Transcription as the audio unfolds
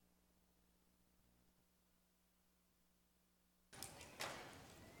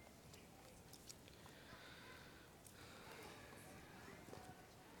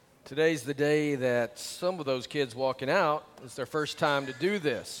Today's the day that some of those kids walking out, it's their first time to do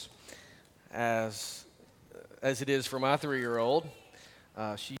this, as it is for my 3-year-old.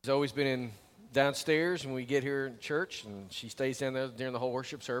 She's always been downstairs when we get here in church, and she stays down there during the whole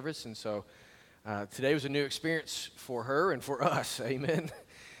worship service. And so today was a new experience for her and for us. Amen.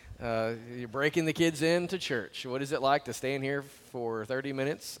 You're breaking the kids into church. What is it like to stand here for 30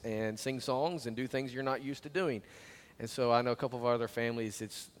 minutes and sing songs and do things you're not used to doing? And so I know a couple of other families,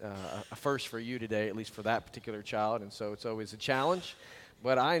 it's a first for you today, at least for that particular child. And so it's always a challenge.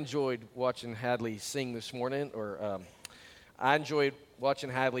 But I enjoyed watching Hadley sing this morning, I enjoyed watching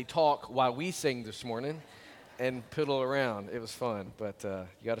Hadley talk while we sing this morning and piddle around. It was fun, but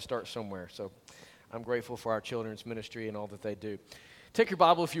you got to start somewhere. So I'm grateful for our children's ministry and all that they do. Take your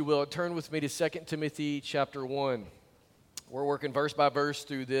Bible, if you will, and turn with me to 2 Timothy chapter 1. We're working verse by verse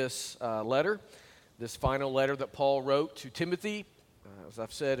through this letter, this final letter that Paul wrote to Timothy. As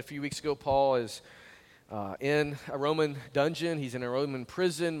I've said a few weeks ago, Paul is in a Roman dungeon. He's in a Roman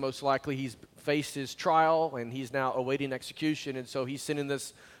prison. Most likely he's faced his trial, and he's now awaiting execution. And so he's sending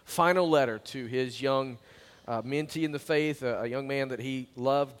this final letter to his young mentee in the faith, a young man that he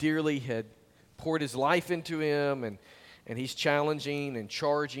loved dearly, had poured his life into him, and he's challenging and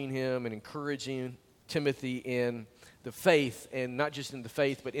charging him and encouraging Timothy in the faith, and not just in the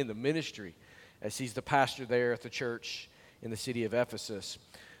faith, but in the ministry, as he's the pastor there at the church in the city of Ephesus.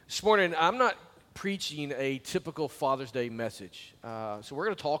 This morning, I'm not preaching a typical Father's Day message. So we're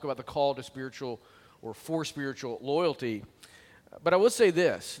going to talk about the call to spiritual or for spiritual loyalty. But I will say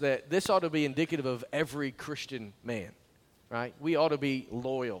this, that this ought to be indicative of every Christian man, right? We ought to be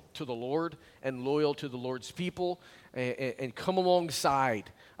loyal to the Lord and loyal to the Lord's people and come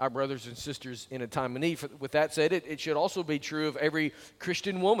alongside our brothers and sisters in a time of need. With that said, it should also be true of every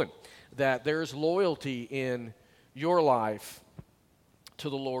Christian woman, that there's loyalty in your life to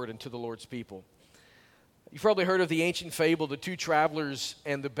the Lord and to the Lord's people. You've probably heard of the ancient fable, the two travelers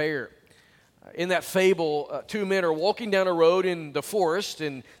and the bear. In that fable, two men are walking down a road in the forest,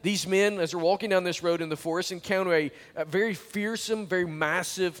 and these men, as they're walking down this road in the forest, encounter a very fearsome, very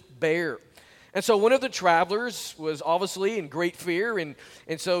massive bear. And so one of the travelers was obviously in great fear, and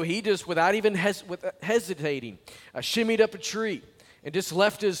so he just, without even hesitating, shimmied up a tree and just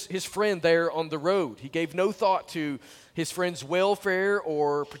left his friend there on the road. He gave no thought to his friend's welfare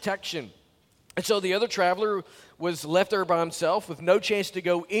or protection. And so the other traveler was left there by himself with no chance to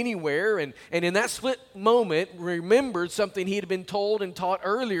go anywhere. And in that split moment, remembered something he had been told and taught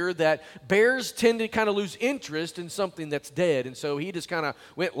earlier, that bears tend to kind of lose interest in something that's dead. And so he just kind of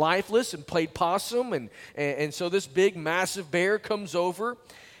went lifeless and played possum. And so this big, massive bear comes over,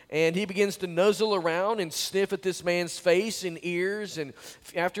 and he begins to nuzzle around and sniff at this man's face and ears. And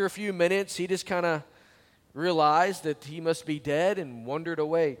after a few minutes, he just kind of realized that he must be dead and wandered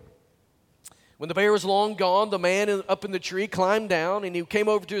away. When the bear was long gone, the man up in the tree climbed down, and he came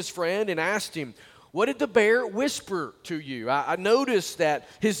over to his friend and asked him, "What did the bear whisper to you? I noticed that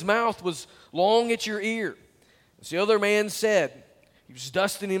his mouth was long at your ear." So the other man said, he was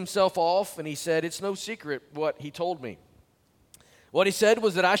dusting himself off, and he said, "It's no secret what he told me. What he said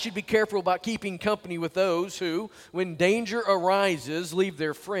was that I should be careful about keeping company with those who, when danger arises, leave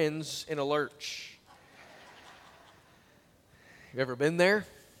their friends in a lurch." You ever been there?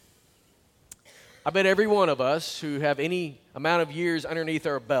 I bet every one of us who have any amount of years underneath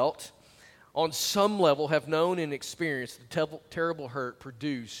our belt, on some level have known and experienced the terrible hurt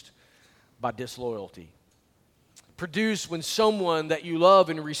produced by disloyalty. Produced when someone that you love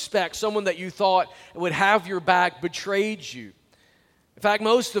and respect, someone that you thought would have your back, betrayed you. In fact,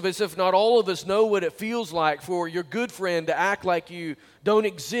 most of us, if not all of us, know what it feels like for your good friend to act like you don't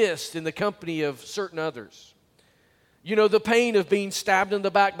exist in the company of certain others. You know the pain of being stabbed in the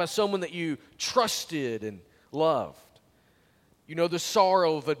back by someone that you trusted and loved. You know the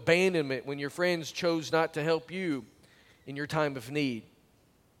sorrow of abandonment when your friends chose not to help you in your time of need.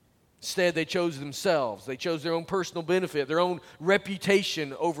 Instead, they chose themselves. They chose their own personal benefit, their own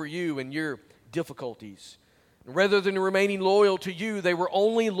reputation over you and your difficulties. And rather than remaining loyal to you, they were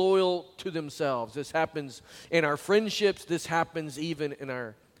only loyal to themselves. This happens in our friendships. This happens even in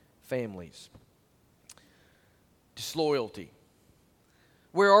our families. Disloyalty.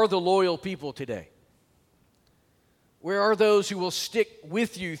 Where are the loyal people today? Where are those who will stick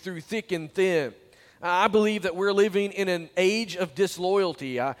with you through thick and thin? I believe that we're living in an age of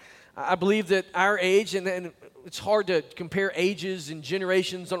disloyalty. I believe that our age, and it's hard to compare ages and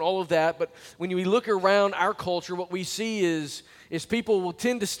generations and all of that, but when we look around our culture, what we see is people will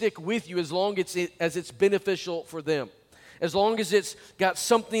tend to stick with you as long as it's beneficial for them. As long as it's got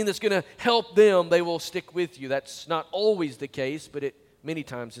something that's going to help them, they will stick with you. That's not always the case, but it many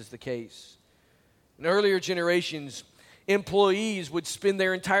times is the case. In earlier generations, employees would spend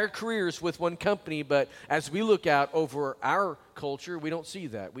their entire careers with one company, but as we look out over our culture, we don't see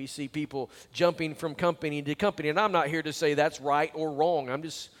that. We see people jumping from company to company, and I'm not here to say that's right or wrong. I'm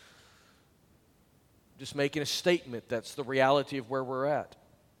just making a statement. That's the reality of where we're at.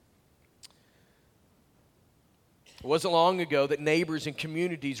 It wasn't long ago that neighbors and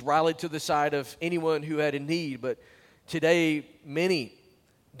communities rallied to the side of anyone who had a need, but today many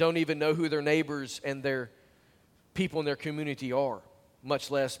don't even know who their neighbors and their people in their community are,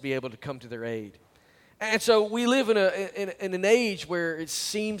 much less be able to come to their aid. And so we live in an age where it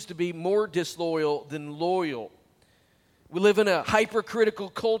seems to be more disloyal than loyal. We live in a hypercritical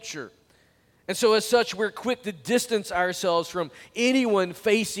culture. And so as such, we're quick to distance ourselves from anyone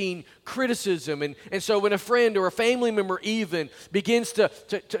facing criticism. And so when a friend or a family member even begins to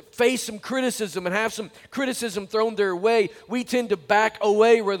face some criticism and have some criticism thrown their way, we tend to back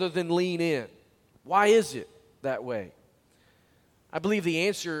away rather than lean in. Why is it that way? I believe the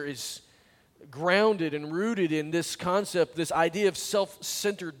answer is grounded and rooted in this concept, this idea of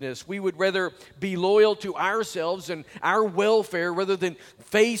self-centeredness. We would rather be loyal to ourselves and our welfare rather than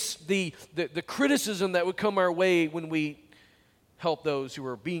face the criticism that would come our way when we help those who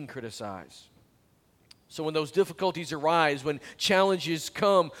are being criticized. So when those difficulties arise, when challenges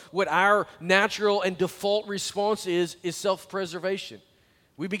come, what our natural and default response is self-preservation.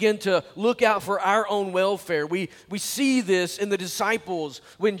 We begin to look out for our own welfare. We see this in the disciples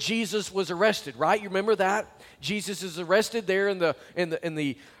when Jesus was arrested, right? You remember that? Jesus is arrested there in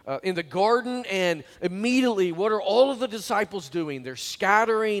the garden, and immediately, what are all of the disciples doing? They're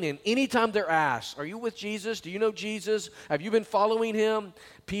scattering, and anytime they're asked, "Are you with Jesus? Do you know Jesus? Have you been following him?"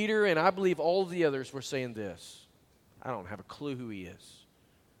 Peter and I believe all of the others were saying this: "I don't have a clue who he is.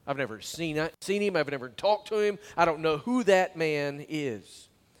 I've never seen him. I've never talked to him. I don't know who that man is."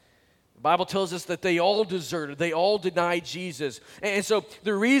 The Bible tells us that they all deserted. They all denied Jesus. And so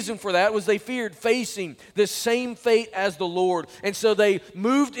the reason for that was they feared facing the same fate as the Lord. And so they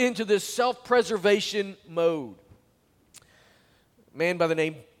moved into this self-preservation mode. A man by the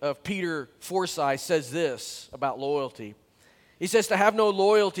name of Peter Forsyth says this about loyalty. He says, "To have no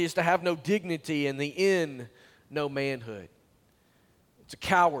loyalty is to have no dignity, and the end, no manhood." It's a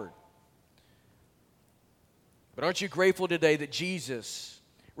coward. But aren't you grateful today that Jesus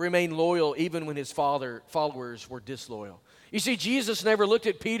remained loyal even when his followers were disloyal? You see, Jesus never looked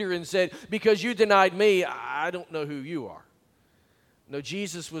at Peter and said, "Because you denied me, I don't know who you are." No,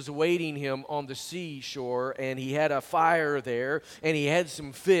 Jesus was awaiting him on the seashore, and he had a fire there, and he had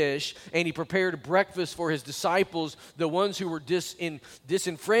some fish, and he prepared breakfast for his disciples, the ones who were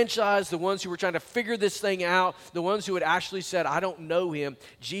disenfranchised, the ones who were trying to figure this thing out, the ones who had actually said, "I don't know him."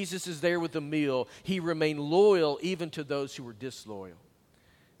 Jesus is there with a meal. He remained loyal even to those who were disloyal.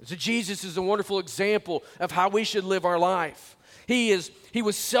 So Jesus is a wonderful example of how we should live our life. He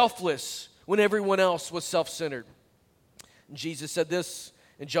was selfless when everyone else was self-centered. And Jesus said this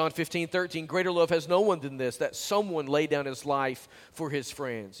in John 15:13, "Greater love has no one than this, that someone lay down his life for his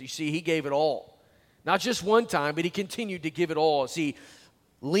friends." You see, he gave it all. Not just one time, but he continued to give it all as he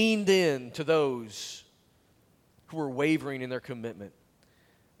leaned in to those who were wavering in their commitment.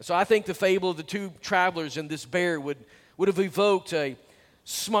 And so I think the fable of the two travelers and this bear would have evoked a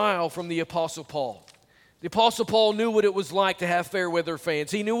smile from the Apostle Paul. The Apostle Paul knew what it was like to have fair weather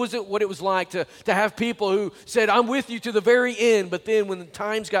fans. He knew what it was like to have people who said, "I'm with you to the very end," but then when the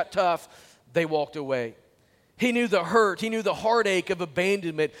times got tough, they walked away. He knew the hurt. He knew the heartache of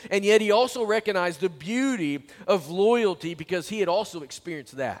abandonment, and yet he also recognized the beauty of loyalty because he had also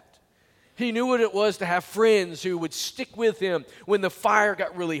experienced that. He knew what it was to have friends who would stick with him when the fire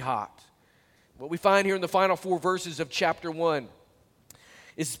got really hot. What we find here in the final 4 verses of chapter 1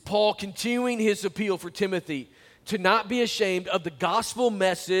 is Paul continuing his appeal for Timothy to not be ashamed of the gospel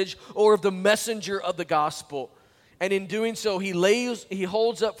message or of the messenger of the gospel. And in doing so, he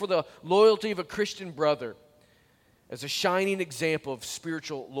holds up for the loyalty of a Christian brother as a shining example of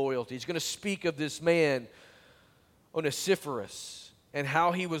spiritual loyalty. He's going to speak of this man, Onesiphorus, and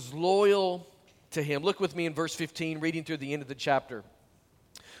how he was loyal to him. Look with me in verse 15, reading through the end of the chapter.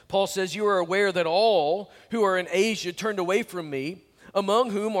 Paul says, "You are aware that all who are in Asia turned away from me, among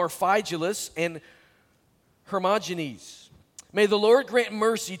whom are Phygelus and Hermogenes. May the Lord grant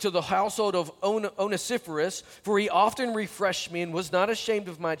mercy to the household of Onesiphorus, for he often refreshed me and was not ashamed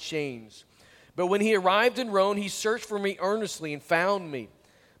of my chains. But when he arrived in Rome, he searched for me earnestly and found me.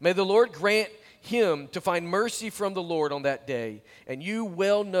 May the Lord grant him to find mercy from the Lord on that day. And you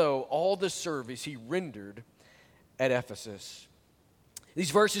well know all the service he rendered at Ephesus."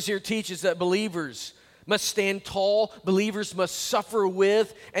 These verses here teach us that believers must stand tall, believers must suffer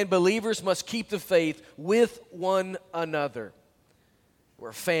with, and believers must keep the faith with one another. We're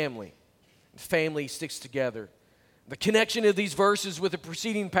a family. Family sticks together. The connection of these verses with the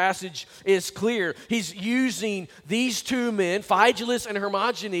preceding passage is clear. He's using these two men, Phygelus and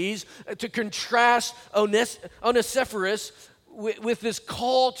Hermogenes, to contrast Onesiphorus with this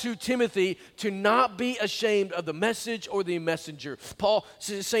call to Timothy to not be ashamed of the message or the messenger. Paul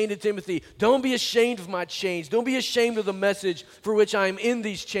is saying to Timothy, don't be ashamed of my chains. Don't be ashamed of the message for which I am in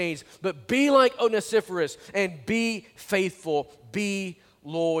these chains, but be like Onesiphorus and be faithful, be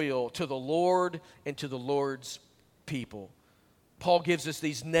loyal to the Lord and to the Lord's people. Paul gives us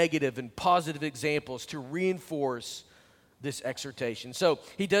these negative and positive examples to reinforce this exhortation. So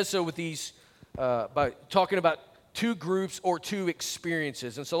he does so with these by talking about two groups or two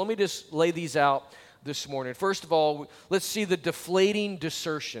experiences. And so let me just lay these out this morning. First of all, let's see the deflating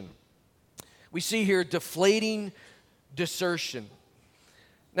desertion. We see here deflating desertion.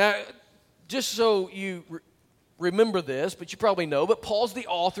 Now, just so you remember this, but you probably know, but Paul's the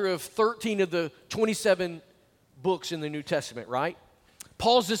author of 13 of the 27 books in the New Testament, right?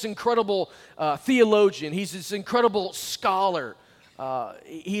 Paul's this incredible theologian. He's this incredible scholar.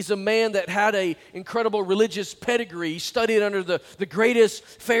 He's a man that had an incredible religious pedigree. He studied under the greatest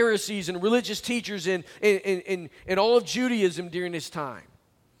Pharisees and religious teachers in all of Judaism during his time.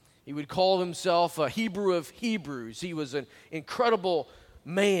 He would call himself a Hebrew of Hebrews. He was an incredible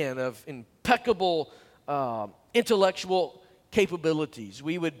man of impeccable intellectual capabilities.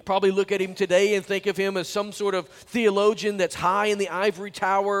 We would probably look at him today and think of him as some sort of theologian that's high in the ivory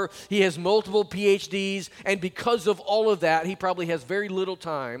tower. He has multiple PhDs, and because of all of that, he probably has very little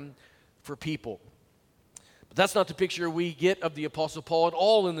time for people. But that's not the picture we get of the Apostle Paul at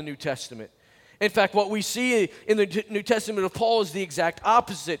all in the New Testament. In fact, what we see in the New Testament of Paul is the exact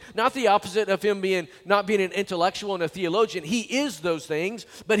opposite. Not the opposite of him not being an intellectual and a theologian. He is those things,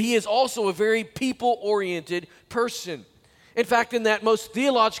 but he is also a very people-oriented person. In fact, in that most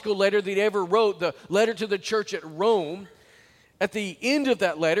theological letter that he ever wrote, the letter to the church at Rome, at the end of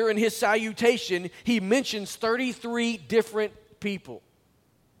that letter, in his salutation, he mentions 33 different people.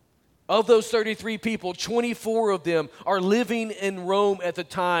 Of those 33 people, 24 of them are living in Rome at the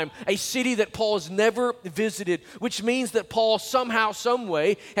time, a city that Paul has never visited, which means that Paul somehow, some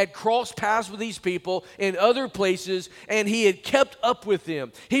way, had crossed paths with these people in other places, and he had kept up with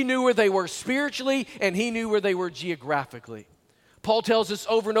them. He knew where they were spiritually, and he knew where they were geographically. Paul tells us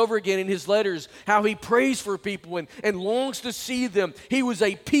over and over again in his letters how he prays for people and longs to see them. He was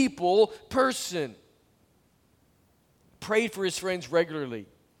a people person. Prayed for his friends regularly.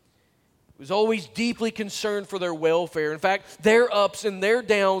 Was always deeply concerned for their welfare. In fact, their ups and their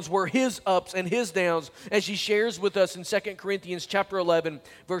downs were his ups and his downs, as he shares with us in 2 Corinthians chapter 11,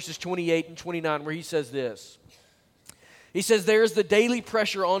 verses 28 and 29, where he says this. He says, "There is the daily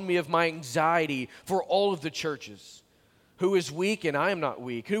pressure on me of my anxiety for all of the churches. Who is weak and I am not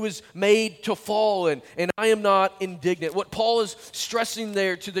weak? Who is made to fall and I am not indignant?" What Paul is stressing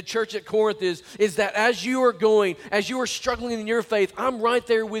there to the church at Corinth is that as you are struggling in your faith, I'm right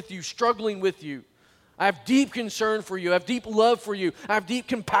there with you, struggling with you. I have deep concern for you. I have deep love for you. I have deep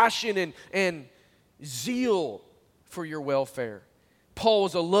compassion and zeal for your welfare. Paul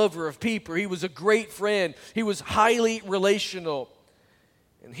was a lover of people. He was a great friend. He was highly relational.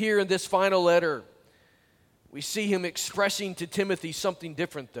 And here in this final letter, we see him expressing to Timothy something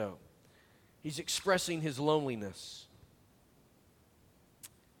different, though. He's expressing his loneliness.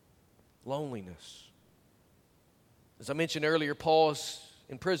 Loneliness. As I mentioned earlier, Paul's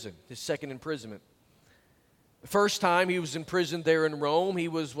in prison, his second imprisonment. The first time he was imprisoned there in Rome, he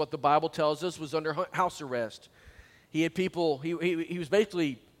was, what the Bible tells us, was under house arrest. He had people, he was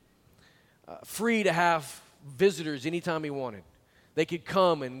basically free to have visitors anytime he wanted. They could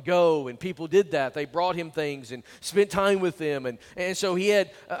come and go, and people did that. They brought him things and spent time with them. And so he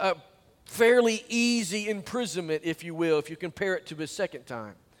had a fairly easy imprisonment, if you will, if you compare it to his second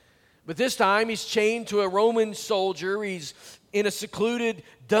time. But this time, he's chained to a Roman soldier. He's in a secluded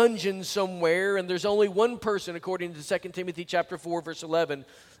dungeon somewhere, and there's only one person, according to 2 Timothy chapter 4, verse 11,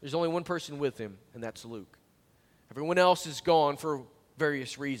 there's only one person with him, and that's Luke. Everyone else is gone for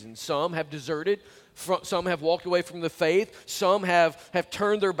various reasons. Some have deserted. Some have walked away from the faith. Some have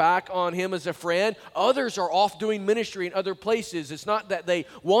turned their back on him as a friend. Others are off doing ministry in other places. It's not that they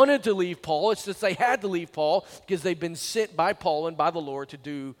wanted to leave Paul. It's that they had to leave Paul because they've been sent by Paul and by the Lord to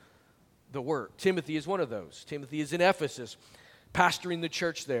do the work. Timothy is one of those. Timothy is in Ephesus, pastoring the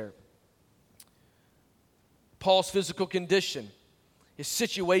church there. Paul's physical condition, his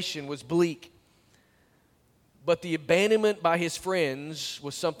situation was bleak. But the abandonment by his friends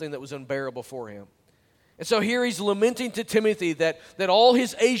was something that was unbearable for him. And so here he's lamenting to Timothy that all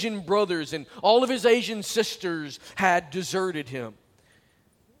his Asian brothers and all of his Asian sisters had deserted him.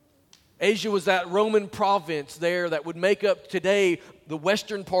 Asia was that Roman province there that would make up today the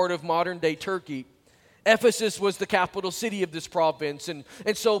western part of modern-day Turkey. Ephesus was the capital city of this province. And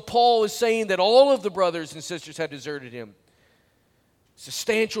so Paul is saying that all of the brothers and sisters had deserted him. A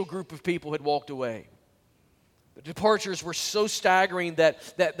substantial group of people had walked away. The departures were so staggering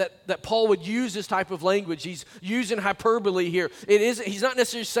that Paul would use this type of language. He's using hyperbole here. He's not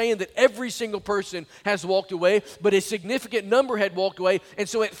necessarily saying that every single person has walked away, but a significant number had walked away, and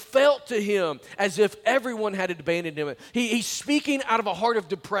so it felt to him as if everyone had abandoned him. He's speaking out of a heart of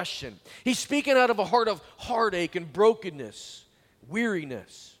depression. He's speaking out of a heart of heartache and brokenness,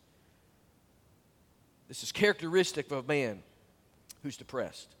 weariness. This is characteristic of a man who's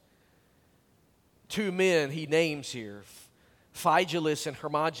depressed. Two men he names here, Phygelus and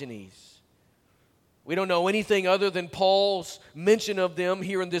Hermogenes. We don't know anything other than Paul's mention of them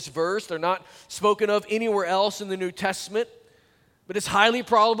here in this verse. They're not spoken of anywhere else in the New Testament. But it's highly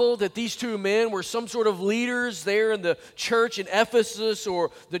probable that these two men were some sort of leaders there in the church in Ephesus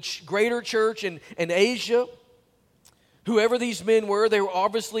or the greater church in Asia. Whoever these men were, they were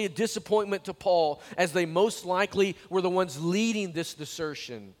obviously a disappointment to Paul, as they most likely were the ones leading this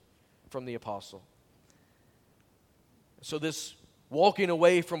desertion from the apostle. So this walking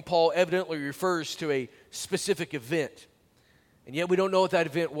away from Paul evidently refers to a specific event. And yet we don't know what that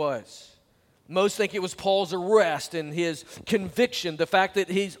event was. Most think it was Paul's arrest and his conviction. The fact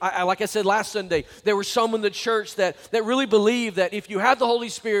that like I said last Sunday, there were some in the church that really believed that if you had the Holy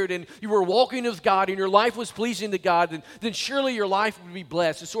Spirit and you were walking with God and your life was pleasing to God, then surely your life would be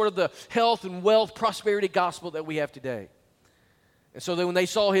blessed. It's sort of the health and wealth, prosperity gospel that we have today. And so then when they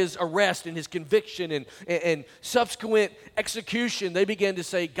saw his arrest and his conviction and subsequent execution, they began to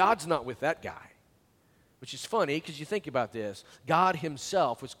say, God's not with that guy. Which is funny because you think about this. God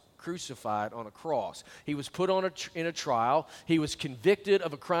himself was crucified on a cross. He was put in a trial. He was convicted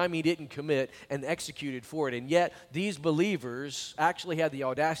of a crime he didn't commit and executed for it. And yet these believers actually had the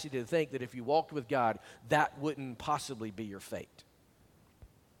audacity to think that if you walked with God, that wouldn't possibly be your fate.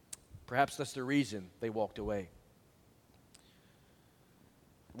 Perhaps that's the reason they walked away.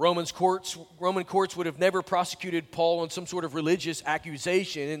 Roman courts would have never prosecuted Paul on some sort of religious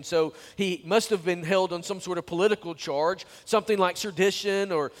accusation, and so he must have been held on some sort of political charge, something like sedition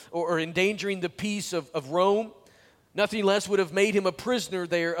or endangering the peace of Rome. Nothing less would have made him a prisoner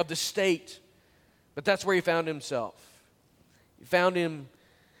there of the state. But that's where he found himself. He found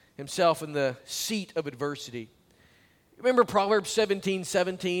himself in the seat of adversity. Remember Proverbs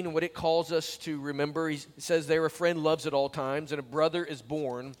 17:17 and what it calls us to remember? He says there, a friend loves at all times, and a brother is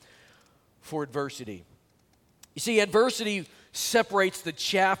born for adversity. You see, adversity separates the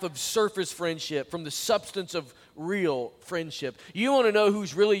chaff of surface friendship from the substance of real friendship. You want to know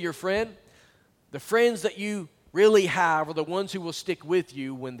who's really your friend? The friends that you really have are the ones who will stick with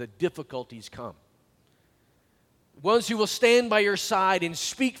you when the difficulties come. Ones who will stand by your side and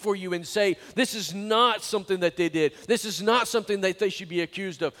speak for you and say, this is not something that they did. This is not something that they should be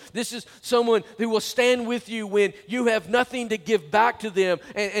accused of. This is someone who will stand with you when you have nothing to give back to them.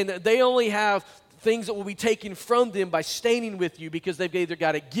 And they only have things that will be taken from them by standing with you, because they've either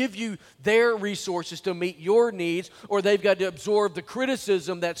got to give you their resources to meet your needs, or they've got to absorb the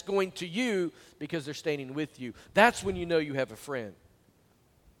criticism that's going to you because they're standing with you. That's when you know you have a friend.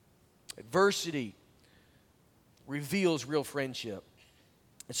 Adversity reveals real friendship.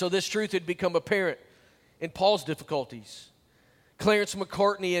 And so this truth had become apparent in Paul's difficulties. Clarence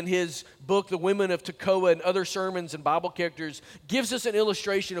McCartney, in his book, The Women of Tekoa, and other sermons and Bible characters, gives us an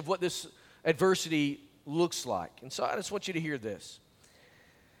illustration of what this adversity looks like. And so I just want you to hear this.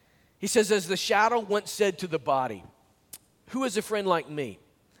 He says, as the shadow once said to the body, who is a friend like me?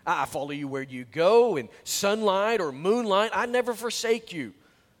 I follow you where you go, in sunlight or moonlight. I never forsake you.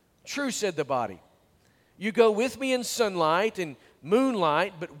 True, said the body. You go with me in sunlight and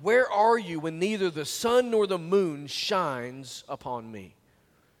moonlight, but where are you when neither the sun nor the moon shines upon me?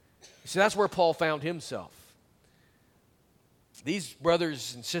 See, that's where Paul found himself. These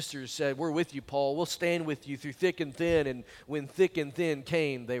brothers and sisters said, we're with you, Paul. We'll stand with you through thick and thin. And when thick and thin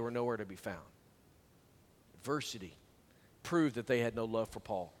came, they were nowhere to be found. Adversity proved that they had no love for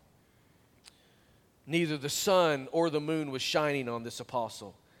Paul. Neither the sun or the moon was shining on this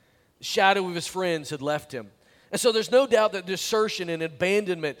apostle. The shadow of his friends had left him. And so there's no doubt that desertion and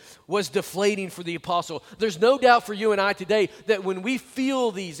abandonment was deflating for the apostle. There's no doubt for you and I today that when we feel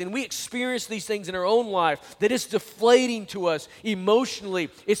these and we experience these things in our own life, that it's deflating to us emotionally.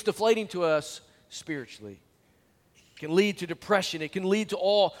 It's deflating to us spiritually. can lead to depression. It can lead to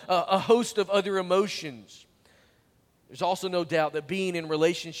a host of other emotions. There's also no doubt that being in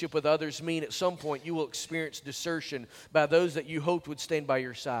relationship with others mean at some point you will experience desertion by those that you hoped would stand by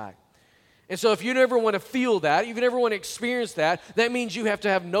your side. And so if you never want to feel that, if you never want to experience that, that means you have to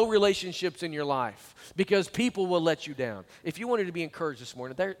have no relationships in your life because people will let you down. If you wanted to be encouraged this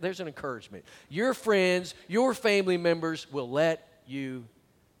morning, there's an encouragement. Your friends, your family members will let you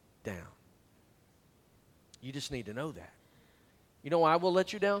down. You just need to know that. You know why we'll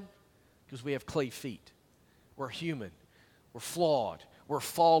let you down? Because we have clay feet. We're human. We're flawed. We're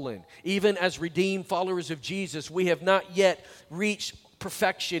fallen. Even as redeemed followers of Jesus, we have not yet reached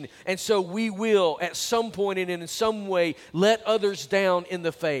perfection. And so we will, at some point and in some way, let others down in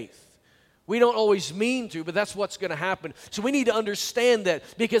the faith. We don't always mean to, but that's what's going to happen. So we need to understand that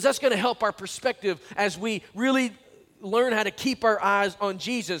because that's going to help our perspective as we really learn how to keep our eyes on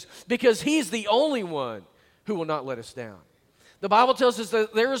Jesus because He's the only one who will not let us down. The Bible tells us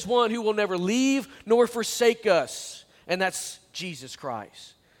that there is one who will never leave nor forsake us, and that's Jesus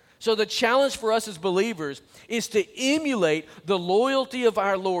Christ. So the challenge for us as believers is to emulate the loyalty of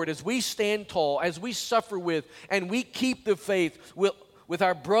our Lord as we stand tall, as we suffer with, and we keep the faith with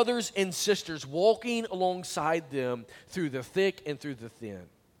our brothers and sisters, walking alongside them through the thick and through the thin.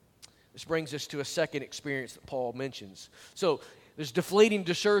 This brings us to a second experience that Paul mentions. So there's deflating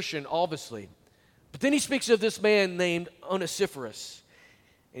desertion, obviously. But then he speaks of this man named Onesiphorus.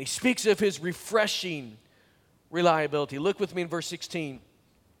 And he speaks of his refreshing reliability. Look with me in verse 16.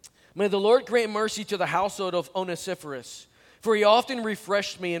 May the Lord grant mercy to the household of Onesiphorus, for he often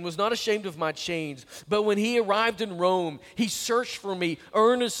refreshed me and was not ashamed of my chains. But when he arrived in Rome, he searched for me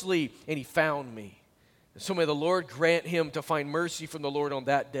earnestly, and he found me. So may the Lord grant him to find mercy from the Lord on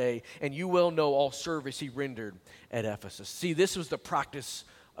that day, and you well know all service he rendered at Ephesus. See, this was the practice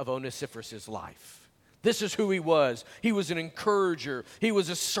of Onesiphorus' life. This is who he was. He was an encourager. He was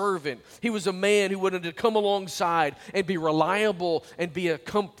a servant. He was a man who wanted to come alongside and be reliable and be a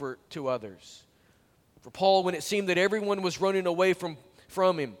comfort to others. For Paul, when it seemed that everyone was running away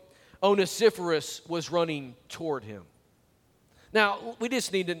from him, Onesiphorus was running toward him. Now, we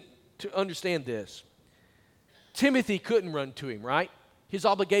just need to understand this. Timothy couldn't run to him, right? His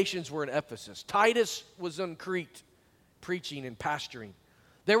obligations were in Ephesus. Titus was on Crete, preaching and pastoring.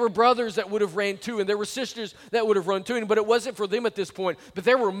 There were brothers that would have ran to him. There were sisters that would have run to him, but it wasn't for them at this point. But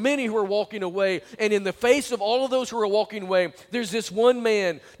there were many who were walking away, and in the face of all of those who were walking away, there's this one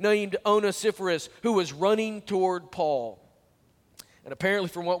man named Onesiphorus who was running toward Paul. And apparently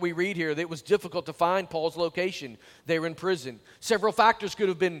from what we read here, it was difficult to find Paul's location. They were in prison. Several factors could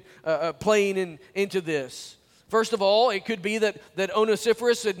have been playing into this. First of all, it could be that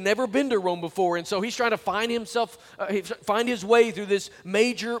Onesiphorus had never been to Rome before, and so he's trying to find his way through this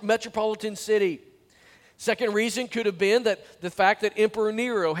major metropolitan city. Second reason could have been that the fact that Emperor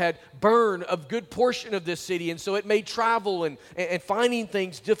Nero had burned a good portion of this city, and so it made travel and finding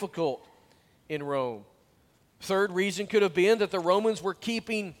things difficult in Rome. Third reason could have been that the Romans were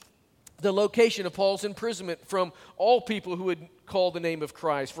keeping the location of Paul's imprisonment from all people who would call the name of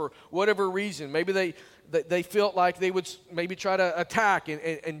Christ for whatever reason. Maybe they felt like they would maybe try to attack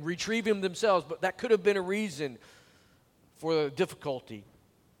and retrieve him themselves, but that could have been a reason for the difficulty.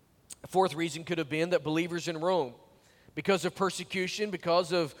 A fourth reason could have been that believers in Rome, because of persecution,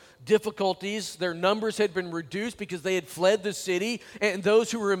 because of difficulties, their numbers had been reduced because they had fled the city, and those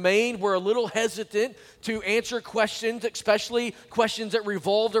who remained were a little hesitant to answer questions, especially questions that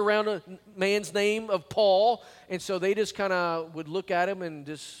revolved around a man's name of Paul, and so they just kind of would look at him and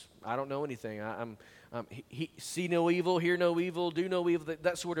just, I don't know anything. See no evil, hear no evil, do no evil,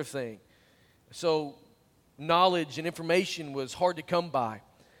 that sort of thing. So knowledge and information was hard to come by.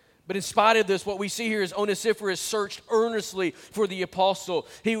 But in spite of this, what we see here is Onesiphorus searched earnestly for the apostle.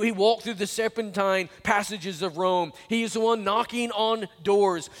 He walked through the serpentine passages of Rome. He is the one knocking on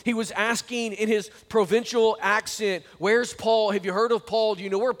doors. He was asking in his provincial accent, "Where's Paul? Have you heard of Paul? Do you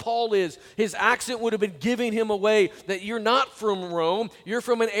know where Paul is?" His accent would have been giving him away that you're not from Rome. You're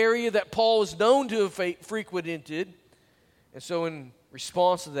from an area that Paul is known to have frequented. And so in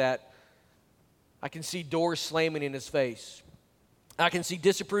response to that, I can see doors slamming in his face. I can see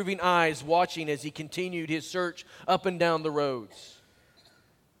disapproving eyes watching as he continued his search up and down the roads.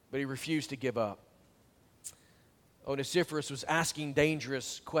 But he refused to give up. Onesiphorus was asking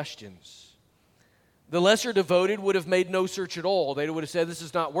dangerous questions. The lesser devoted would have made no search at all. They would have said, "This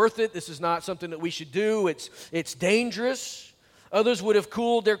is not worth it. This is not something that we should do. It's dangerous." Others would have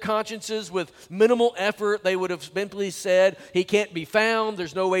cooled their consciences with minimal effort. They would have simply said, "He can't be found.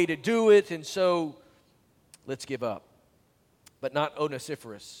 There's no way to do it. And so let's give up." But not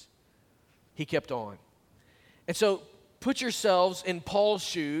Onesiphorus. He kept on. And so put yourselves in Paul's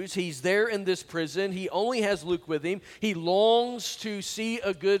shoes. He's there in this prison. He only has Luke with him. He longs to see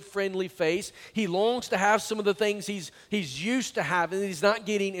a good, friendly face. He longs to have some of the things he's used to having that he's not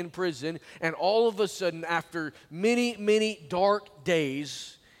getting in prison. And all of a sudden, after many, many dark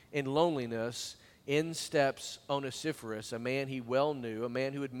days in loneliness, in steps Onesiphorus, a man he well knew, a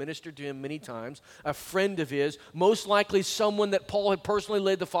man who had ministered to him many times, a friend of his, most likely someone that Paul had personally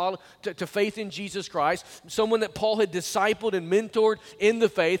led to faith in Jesus Christ, someone that Paul had discipled and mentored in the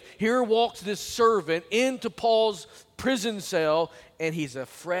faith. Here walks this servant into Paul's prison cell, and he's a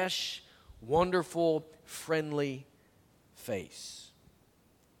fresh, wonderful, friendly face.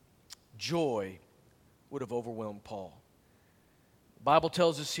 Joy would have overwhelmed Paul. The Bible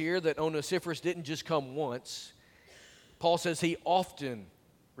tells us here that Onesiphorus didn't just come once. Paul says he often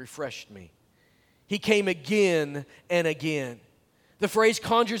refreshed me. He came again and again. The phrase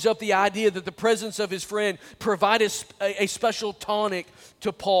conjures up the idea that the presence of his friend provided a special tonic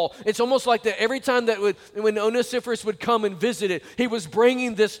to Paul. It's almost like that every time that when Onesiphorus would come and visit it, he was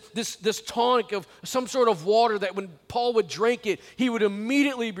bringing this tonic of some sort of water that when Paul would drink it, he would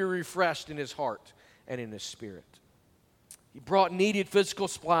immediately be refreshed in his heart and in his spirit. He brought needed physical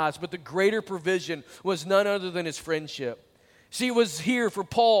supplies, but the greater provision was none other than his friendship. See, it was here for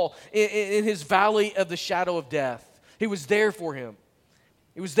Paul in his valley of the shadow of death. He was there for him.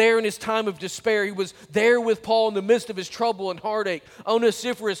 He was there in his time of despair. He was there with Paul in the midst of his trouble and heartache.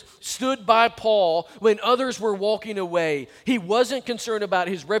 Onesiphorus stood by Paul when others were walking away. He wasn't concerned about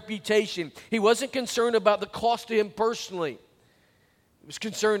his reputation. He wasn't concerned about the cost to him personally. He was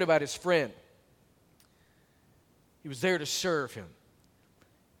concerned about his friend. He was there to serve him.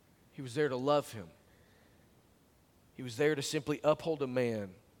 He was there to love him. He was there to simply uphold a man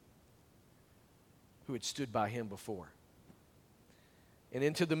who had stood by him before. And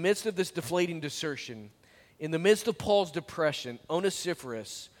into the midst of this deflating desertion, in the midst of Paul's depression,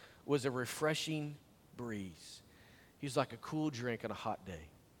 Onesiphorus was a refreshing breeze. He was like a cool drink on a hot day,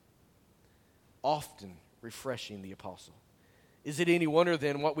 often refreshing the apostle. Is it any wonder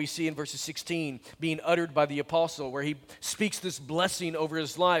then what we see in verses 16 being uttered by the apostle, where he speaks this blessing over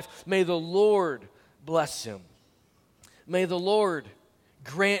his life? May the Lord bless him. May the Lord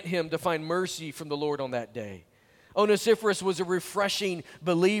grant him to find mercy from the Lord on that day. Onesiphorus was a refreshing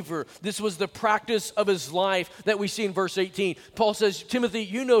believer. This was the practice of his life that we see in verse 18. Paul says, Timothy,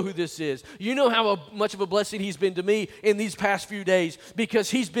 you know who this is. You know how much of a blessing he's been to me in these past few days,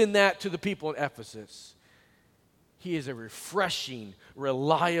 because he's been that to the people in Ephesus. He is a refreshing,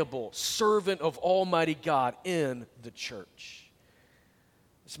 reliable servant of Almighty God in the church.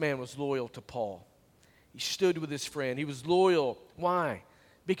 This man was loyal to Paul. He stood with his friend. He was loyal. Why?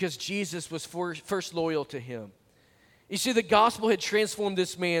 Because Jesus was first loyal to him. You see, the gospel had transformed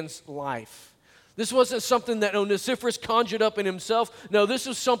this man's life. This wasn't something that Onesiphorus conjured up in himself. No, this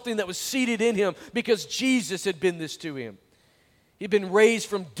was something that was seated in him because Jesus had been this to him. He'd been raised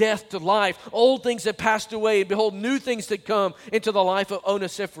from death to life. Old things had passed away, and behold, new things had come into the life of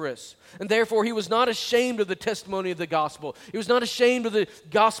Onesiphorus. And therefore, he was not ashamed of the testimony of the gospel. He was not ashamed of the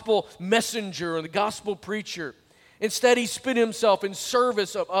gospel messenger or the gospel preacher. Instead, he spent himself in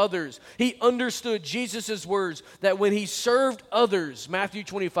service of others. He understood Jesus' words that when he served others, Matthew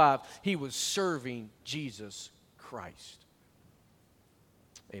 25, he was serving Jesus Christ.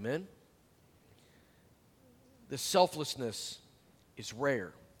 Amen? The selflessness is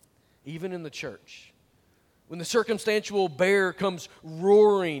rare, even in the church. When the circumstantial bear comes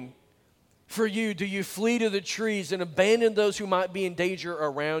roaring for you, do you flee to the trees and abandon those who might be in danger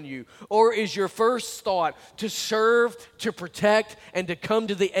around you? Or is your first thought to serve, to protect, and to come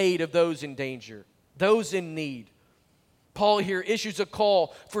to the aid of those in danger, those in need? Paul here issues a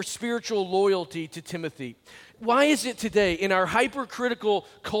call for spiritual loyalty to Timothy. Why is it today in our hypercritical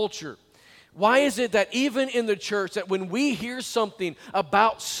culture, why is it that even in the church that when we hear something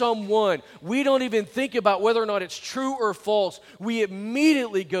about someone, we don't even think about whether or not it's true or false? We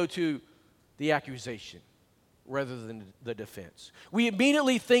immediately go to the accusation rather than the defense. We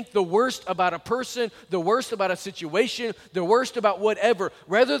immediately think the worst about a person, the worst about a situation, the worst about whatever,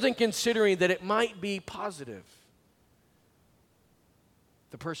 rather than considering that it might be positive.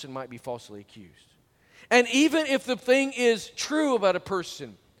 The person might be falsely accused. And even if the thing is true about a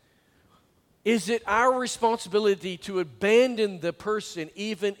person, is it our responsibility to abandon the person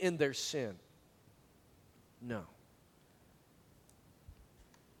even in their sin? No.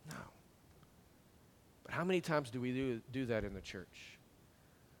 No. But how many times do we do that in the church?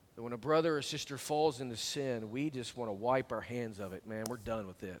 That when a brother or sister falls into sin, we just want to wipe our hands of it. Man, we're done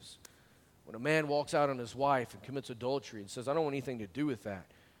with this. When a man walks out on his wife and commits adultery and says, I don't want anything to do with that.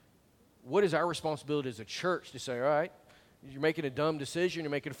 What is our responsibility as a church to say, all right, You're making a dumb decision,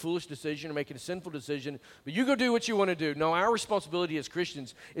 you're making a foolish decision, you're making a sinful decision, but you go do what you want to do. No, our responsibility as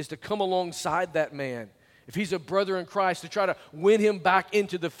Christians is to come alongside that man. If he's a brother in Christ, to try to win him back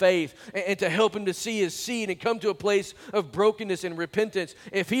into the faith and to help him to see his seed and come to a place of brokenness and repentance.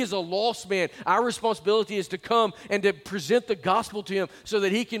 If he is a lost man, our responsibility is to come and to present the gospel to him so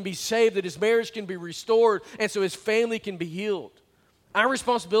that he can be saved, that his marriage can be restored, and so his family can be healed. Our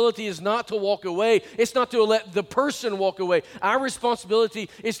responsibility is not to walk away. It's not to let the person walk away. Our responsibility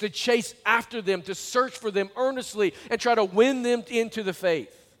is to chase after them, to search for them earnestly, and try to win them into the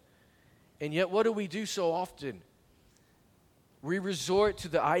faith. And yet, what do we do so often? We resort to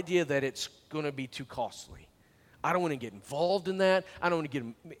the idea that it's going to be too costly. I don't want to get involved in that. I don't want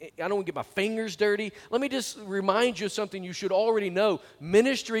to get my fingers dirty. Let me just remind you of something you should already know.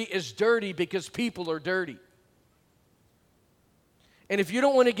 Ministry is dirty because people are dirty. And if you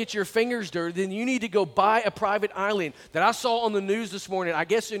don't want to get your fingers dirty, then you need to go buy a private island. That I saw on the news this morning, I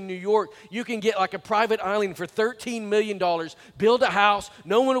guess in New York, you can get like a private island for $13 million, build a house,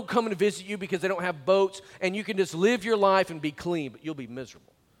 no one will come and visit you because they don't have boats, and you can just live your life and be clean, but you'll be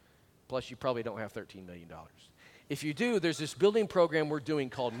miserable. Plus, you probably don't have $13 million. If you do, there's this building program we're doing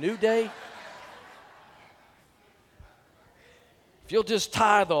called New Day. If you'll just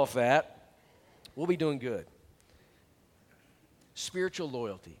tithe off that, we'll be doing good. Spiritual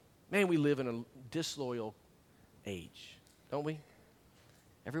loyalty. Man, we live in a disloyal age, don't we?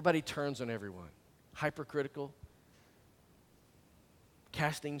 Everybody turns on everyone. Hypercritical,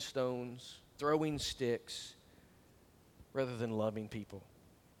 casting stones, throwing sticks, rather than loving people.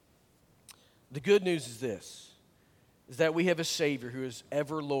 The good news is this, is that we have a Savior who is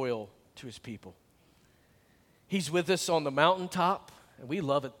ever loyal to his people. He's with us on the mountaintop. And we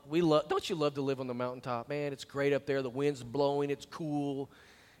love it. Don't you love to live on the mountaintop? Man, it's great up there. The wind's blowing. It's cool.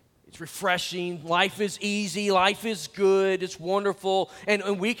 It's refreshing. Life is easy. Life is good. It's wonderful.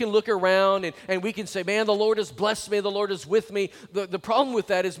 And we can look around and we can say, man, the Lord has blessed me. The Lord is with me. The problem with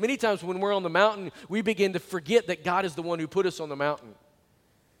that is many times when we're on the mountain, we begin to forget that God is the one who put us on the mountain.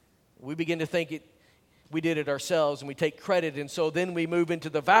 We begin to think we did it ourselves, and we take credit, and so then we move into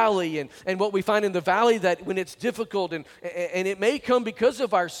the valley, and what we find in the valley, that when it's difficult, and it may come because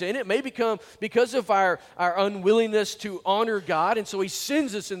of our sin, it may become because of our unwillingness to honor God, and so he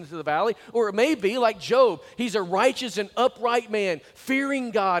sends us into the valley, or it may be like Job. He's a righteous and upright man,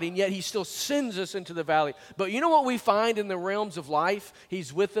 fearing God, and yet he still sends us into the valley. But you know what we find in the realms of life?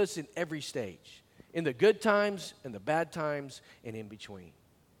 He's with us in every stage, in the good times, and the bad times, and in between.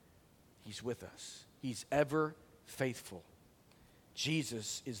 He's with us. He's ever faithful.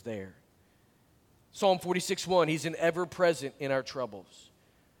 Jesus is there. Psalm 46:1, he's an ever present in our troubles.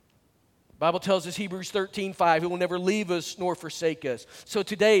 The Bible tells us, Hebrews 13:5, he will never leave us nor forsake us. So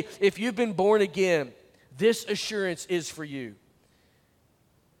today, if you've been born again, this assurance is for you.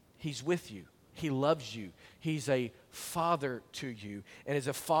 He's with you. He loves you. He's a father to you. And as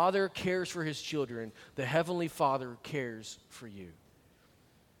a father cares for his children, the Heavenly Father cares for you.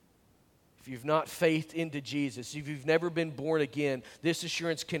 If you've not faithed into Jesus, if you've never been born again, this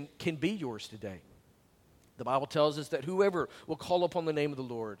assurance can be yours today. The Bible tells us that whoever will call upon the name of the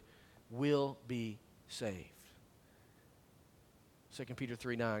Lord will be saved. 2 Peter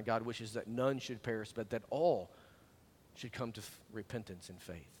 3:9, God wishes that none should perish, but that all should come to repentance and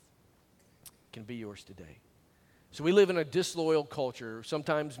faith. It can be yours today. So we live in a disloyal culture,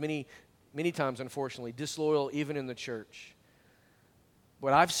 sometimes, many times, unfortunately, disloyal even in the church.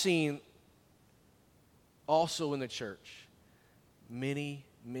 What I've seen also in the church, many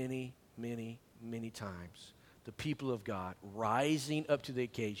times, the people of God rising up to the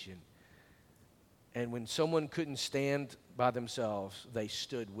occasion. And when someone couldn't stand by themselves, they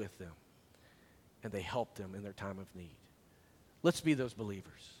stood with them. And they helped them in their time of need. Let's be those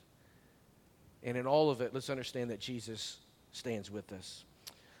believers. And in all of it, let's understand that Jesus stands with us.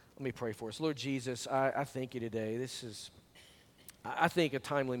 Let me pray for us. Lord Jesus, I thank you today. This is, I think, a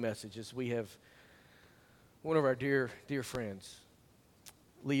timely message as we have one of our dear friends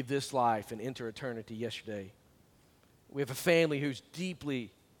leave this life and enter eternity yesterday. We have a family who's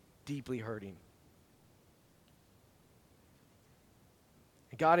deeply hurting.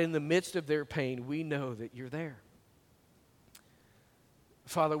 And God, in the midst of their pain, we know that you're there.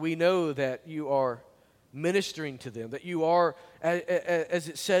 Father, we know that you are ministering to them, that you are, as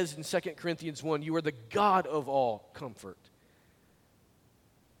it says in 2 Corinthians 1, you are the God of all comfort.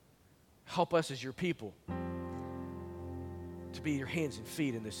 Help us as your people to be your hands and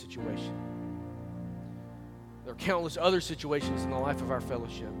feet in this situation. There are countless other situations in the life of our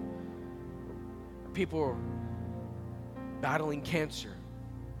fellowship. People are battling cancer,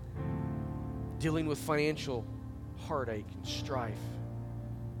 dealing with financial heartache and strife,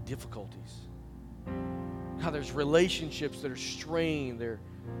 difficulties. God, there's relationships that are strained. They're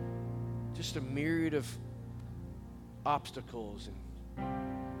just a myriad of obstacles, and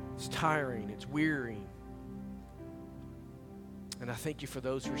it's tiring, it's wearying. And I thank you for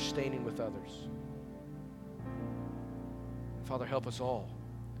those who are standing with others. Father, help us all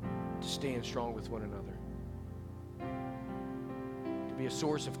to stand strong with one another, to be a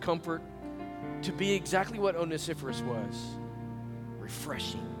source of comfort, to be exactly what Onesiphorus was,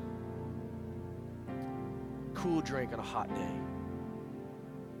 refreshing, cool drink on a hot day,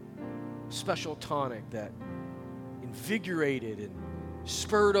 special tonic that invigorated and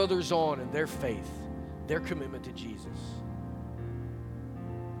spurred others on in their faith, their commitment to Jesus.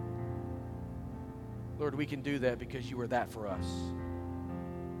 Lord, we can do that because you are that for us.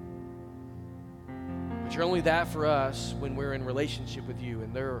 But you're only that for us when we're in relationship with you,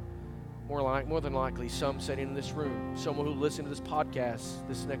 and there are more than likely some sitting in this room, someone who listened to this podcast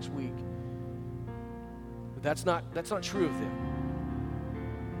this next week. But that's not true of them.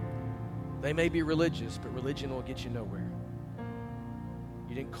 They may be religious, but religion will get you nowhere.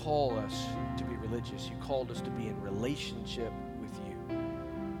 You didn't call us to be religious. You called us to be in relationship with you.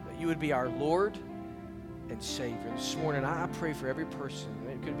 That you would be our Lord and Savior. This morning, I pray for every person.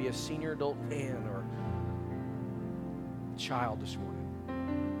 It could be a senior adult man or a child this morning.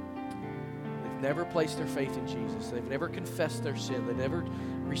 They've never placed their faith in Jesus. They've never confessed their sin. They've never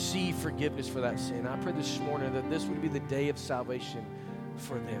received forgiveness for that sin. I pray this morning that this would be the day of salvation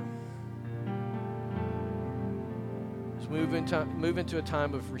for them. Let's move into a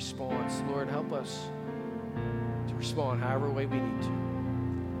time of response. Lord, help us to respond however way we need to.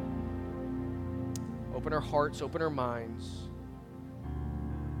 Open our hearts, open our minds,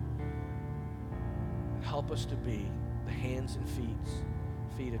 and help us to be the hands and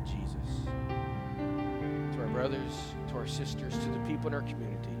feet of Jesus. To our brothers, to our sisters, to the people in our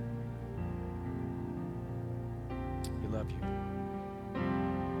community. We love you.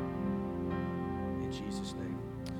 In Jesus' name.